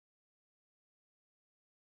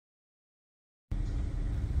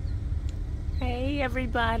Hey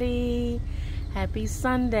everybody, happy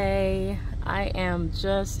Sunday. I am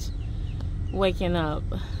just waking up.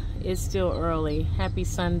 It's still early. Happy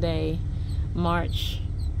Sunday, March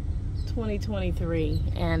 2023.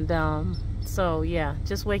 And so yeah,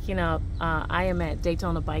 just waking up. I am at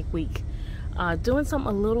Daytona Bike Week, doing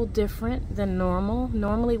something a little different than normal.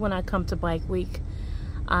 Normally when I come to Bike Week,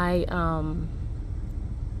 I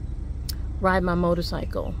ride my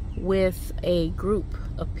motorcycle with a group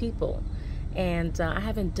of people, and I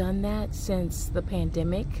haven't done that since the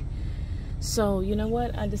pandemic. So you know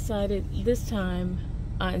what, I decided this time,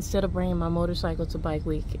 instead of bringing my motorcycle to Bike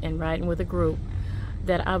Week and riding with a group,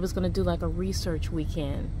 that I was going to do like a research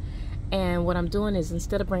weekend. And what I'm doing is,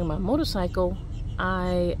 instead of bringing my motorcycle,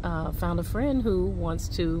 I found a friend who wants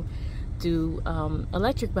to do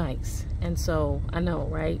electric bikes. And so I know,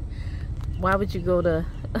 right? Why would you go to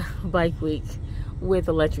Bike Week with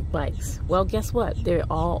electric bikes? Well, guess what? They're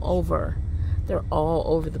all over. They're all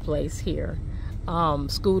over the place here.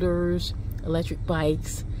 Scooters, electric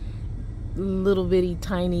bikes, little bitty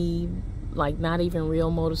tiny, like not even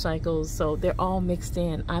real motorcycles. So they're all mixed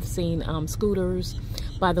in. I've seen scooters.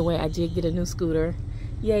 By the way, I did get a new scooter.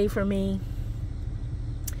 Yay for me.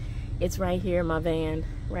 It's right here in my van,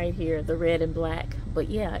 right here, the red and black. But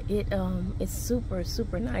yeah, it's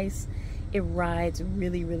super nice. It rides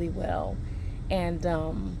really well. And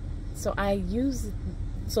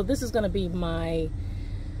so this is going to be my,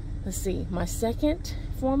 my second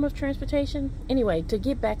form of transportation. Anyway, to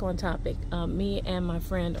get back on topic, me and my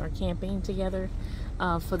friend are camping together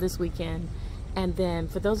for this weekend. And then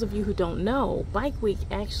for those of you who don't know, Bike Week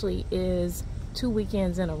actually is 2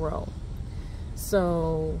 weekends in a row.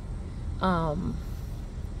 So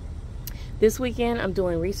this weekend I'm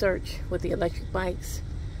doing research with the electric bikes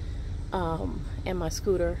and my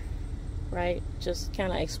scooter, right? Just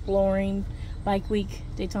kind of exploring Bike Week,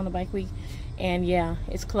 Daytona Bike Week. And yeah,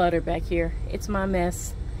 it's cluttered back here. It's my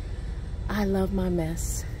mess. I love my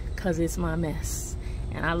mess because it's my mess,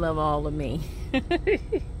 and I love all of me.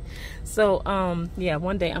 So yeah,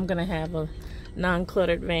 one day I'm gonna have a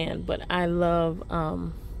non-cluttered van, but I love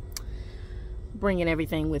bringing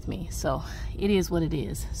everything with me. So it is what it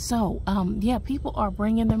is. So yeah, people are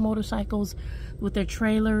bringing their motorcycles with their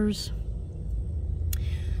trailers.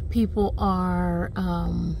 People are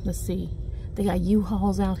let's see, they got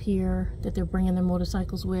U-Hauls out here that they're bringing their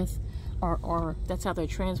motorcycles with, or that's how they're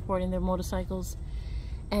transporting their motorcycles.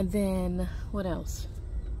 And then what else?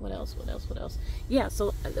 Yeah,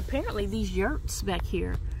 so apparently these yurts back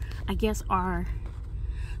here, I guess, are,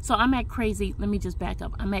 so I'm at let me just back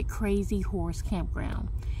up. I'm at Crazy Horse Campground,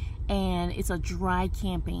 and it's a dry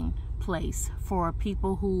camping place for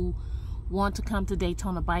people who want to come to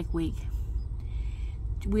Daytona Bike Week.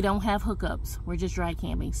 We don't have hookups, we're just dry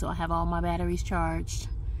camping. So I have all my batteries charged,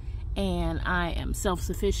 and I am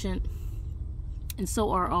self-sufficient, and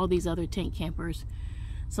so are all these other tent campers,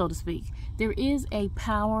 so to speak. There is a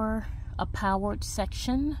powered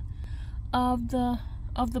section of the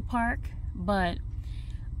park, but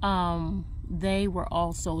they were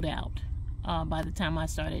all sold out by the time I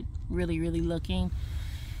started really looking.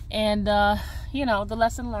 And you know, the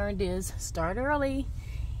lesson learned is start early,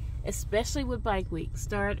 especially with Bike Week.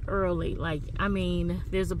 Start early. Like, I mean,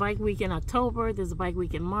 there's a Bike Week in October, there's a Bike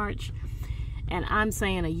Week in March, and I'm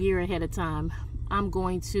saying a year ahead of time, I'm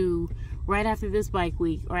going to, right after this Bike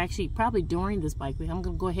Week, or actually probably during this Bike Week, I'm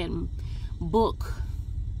going to go ahead and book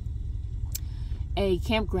a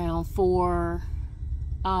campground for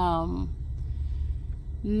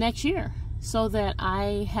next year, so that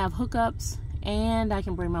I have hookups, and I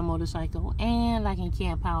can bring my motorcycle, and I can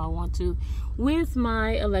camp how I want to with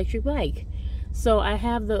my electric bike. So I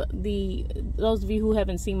have those of you who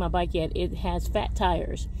haven't seen my bike yet, it has fat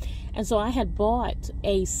tires. And so I had bought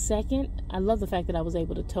a second. I love the fact that I was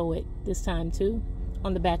able to tow it this time too,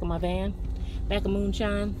 on the back of my van, back of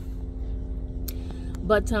Moonshine.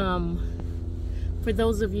 But for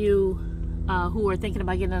those of you who are thinking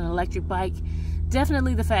about getting an electric bike,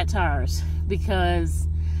 definitely the fat tires, because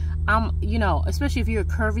you know, especially if you're a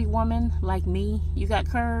curvy woman like me, you got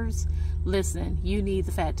curves, listen, you need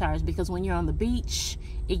the fat tires, because when you're on the beach,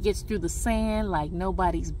 it gets through the sand like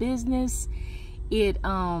nobody's business. It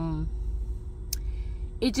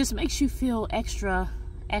just makes you feel extra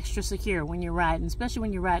secure when you're riding, especially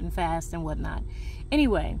when you're riding fast and whatnot.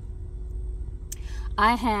 Anyway,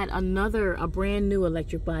 I had a brand new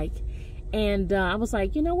electric bike, and I was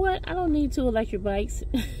like, you know what, I don't need 2 electric bikes.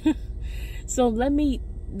 So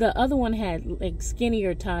the other one had like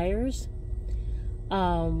skinnier tires,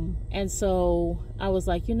 and so I was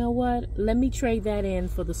like, you know what, let me trade that in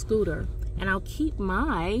for the scooter, and I'll keep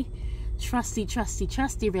my trusty,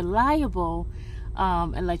 reliable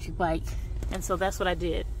electric bike. And so that's what I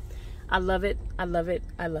did. I love it. I love it.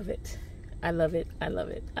 I love it. I love it. I love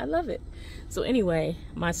it. I love it. So anyway,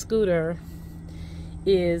 my scooter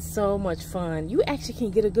is so much fun. You actually can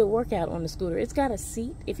get a good workout on the scooter. It's got a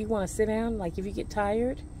seat if you want to sit down, like if you get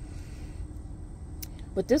tired.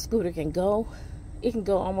 But this scooter can go. It can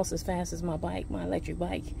go almost as fast as my bike, my electric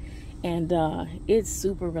bike. And it's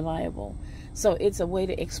super reliable. So it's a way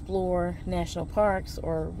to explore national parks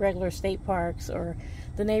or regular state parks or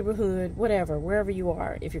the neighborhood, whatever, wherever you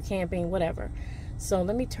are, if you're camping, whatever. So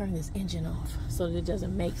let me turn this engine off so that it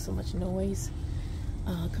doesn't make so much noise,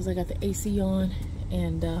 because I got the AC on,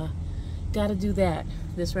 and got to do that,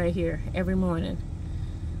 this right here, every morning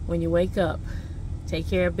when you wake up. Take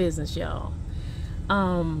care of business, y'all.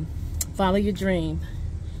 Follow your dream.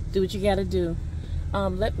 Do what you got to do.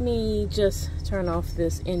 Let me just turn off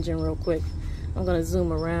this engine real quick. I'm going to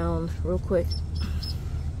zoom around real quick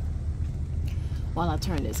while I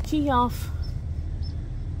turn this key off.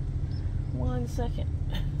 1 second.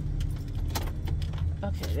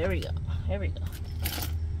 Okay, there we go. There we go.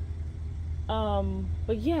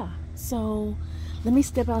 But yeah, so let me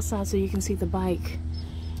step outside so you can see the bike.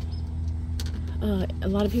 A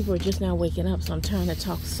lot of people are just now waking up, so I'm trying to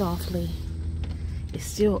talk softly. It's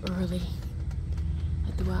still early.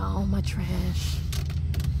 I threw out all my trash,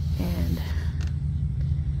 and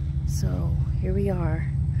so here we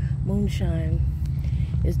are. Moonshine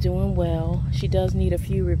is doing well. She does need a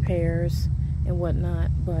few repairs and whatnot,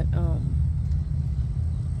 but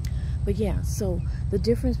yeah, so the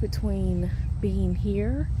difference between being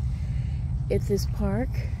here at this park,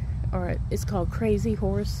 or it's called Crazy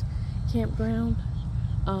Horse Campground,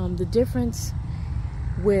 the difference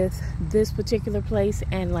with this particular place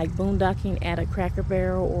and like boondocking at a Cracker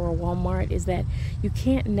Barrel or a Walmart is that you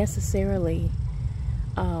can't necessarily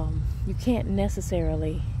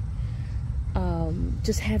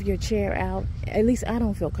just have your chair out. At least I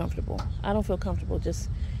don't feel comfortable. I don't feel comfortable just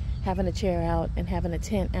having a chair out and having a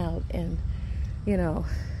tent out and, you know,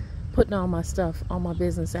 putting all my stuff, all my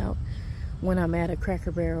business out when I'm at a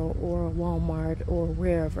Cracker Barrel or a Walmart or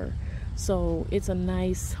wherever. So it's a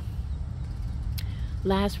nice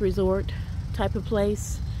last resort type of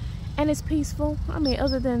place, and it's peaceful. I mean,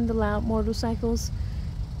 other than the loud motorcycles,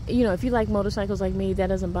 you know, if you like motorcycles like me, that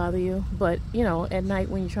doesn't bother you. But you know, at night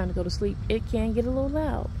when you're trying to go to sleep, it can get a little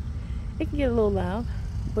loud. It can get a little loud.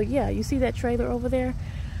 But yeah, you see that trailer over there?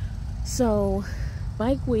 So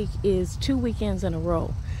bike week is 2 weekends in a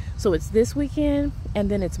row. So it's this weekend, and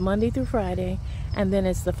then it's Monday through Friday, and then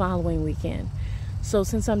it's the following weekend. So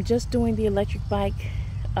since I'm just doing the electric bike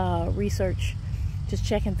research, just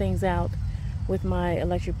checking things out with my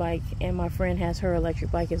electric bike, and my friend has her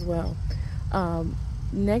electric bike as well.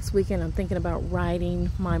 Next weekend I'm thinking about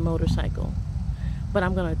riding my motorcycle, but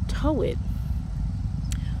I'm gonna tow it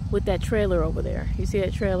with that trailer over there. You see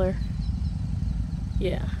that trailer?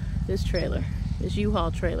 Yeah, this trailer, this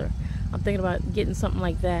U-Haul trailer. I'm thinking about getting something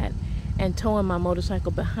like that and towing my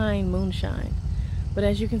motorcycle behind Moonshine. But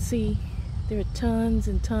as you can see, there are tons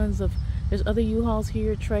and tons of, there's other U-Hauls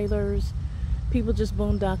here, trailers, people just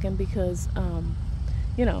boondocking because,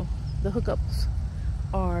 you know, the hookups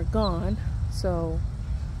are gone. So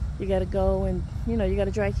you got to go and, you know, you got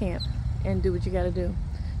to dry camp and do what you got to do.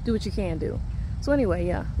 Do what you can do. So anyway,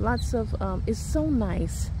 yeah, lots of, it's so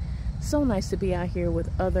nice to be out here with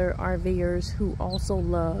other RVers who also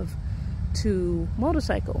love to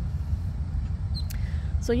motorcycle.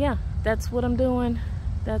 So yeah, that's what I'm doing.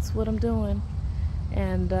 That's what I'm doing.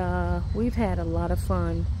 And we've had a lot of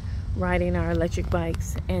fun riding our electric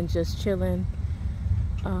bikes and just chilling,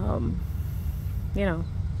 you know,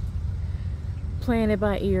 playing it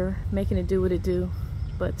by ear, making it do what it do.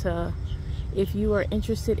 But if you are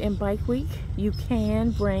interested in bike week, you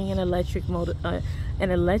can bring an electric bike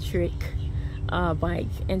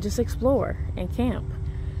and just explore and camp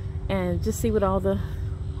and just see what all the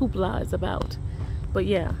hoopla is about. But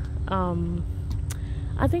yeah,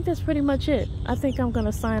 I think that's pretty much it. I think I'm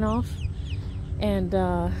gonna sign off and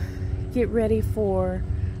get ready for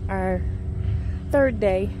our 3rd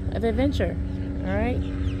day of adventure. All right,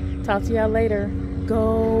 talk to y'all later.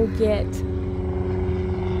 Go get,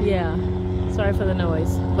 yeah, sorry for the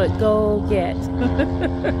noise, but go get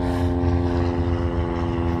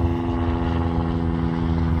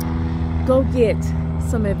go get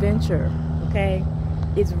some adventure, okay?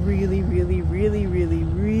 It's really, really, really, really,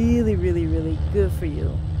 really, really, really good for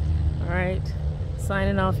you. All right,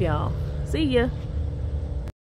 signing off, y'all. See ya.